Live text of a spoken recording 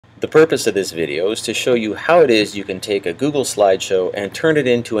The purpose of this video is to show you how it is you can take a Google slideshow and turn it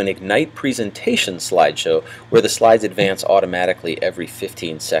into an Ignite presentation slideshow where the slides advance automatically every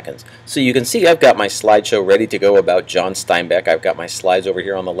 15 seconds. So you can see I've got my slideshow ready to go about John Steinbeck. I've got my slides over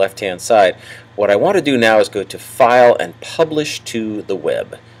here on the left-hand side. What I want to do now is go to File and Publish to the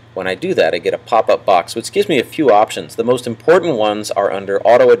Web. When I do that, I get a pop-up box which gives me a few options. The most important ones are under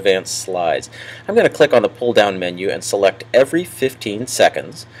Auto Advanced Slides. I'm going to click on the pull-down menu and select every 15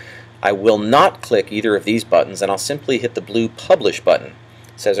 seconds. I will not click either of these buttons, and I'll simply hit the blue Publish button.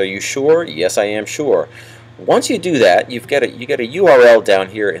 It says, "Are you sure?" Yes, I am sure. Once you do that, you get a URL down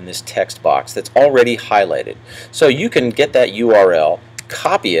here in this text box that's already highlighted. So you can get that URL,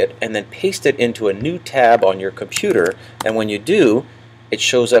 copy it, and then paste it into a new tab on your computer, and when you do, it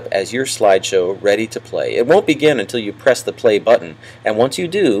shows up as your slideshow ready to play. It won't begin until you press the play button, and once you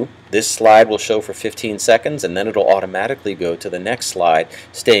do, this slide will show for 15 seconds and then it'll automatically go to the next slide,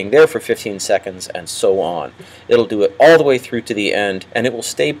 staying there for 15 seconds and so on. It'll do it all the way through to the end, and it will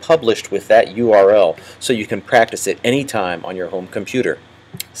stay published with that URL so you can practice it anytime on your home computer.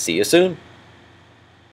 See you soon.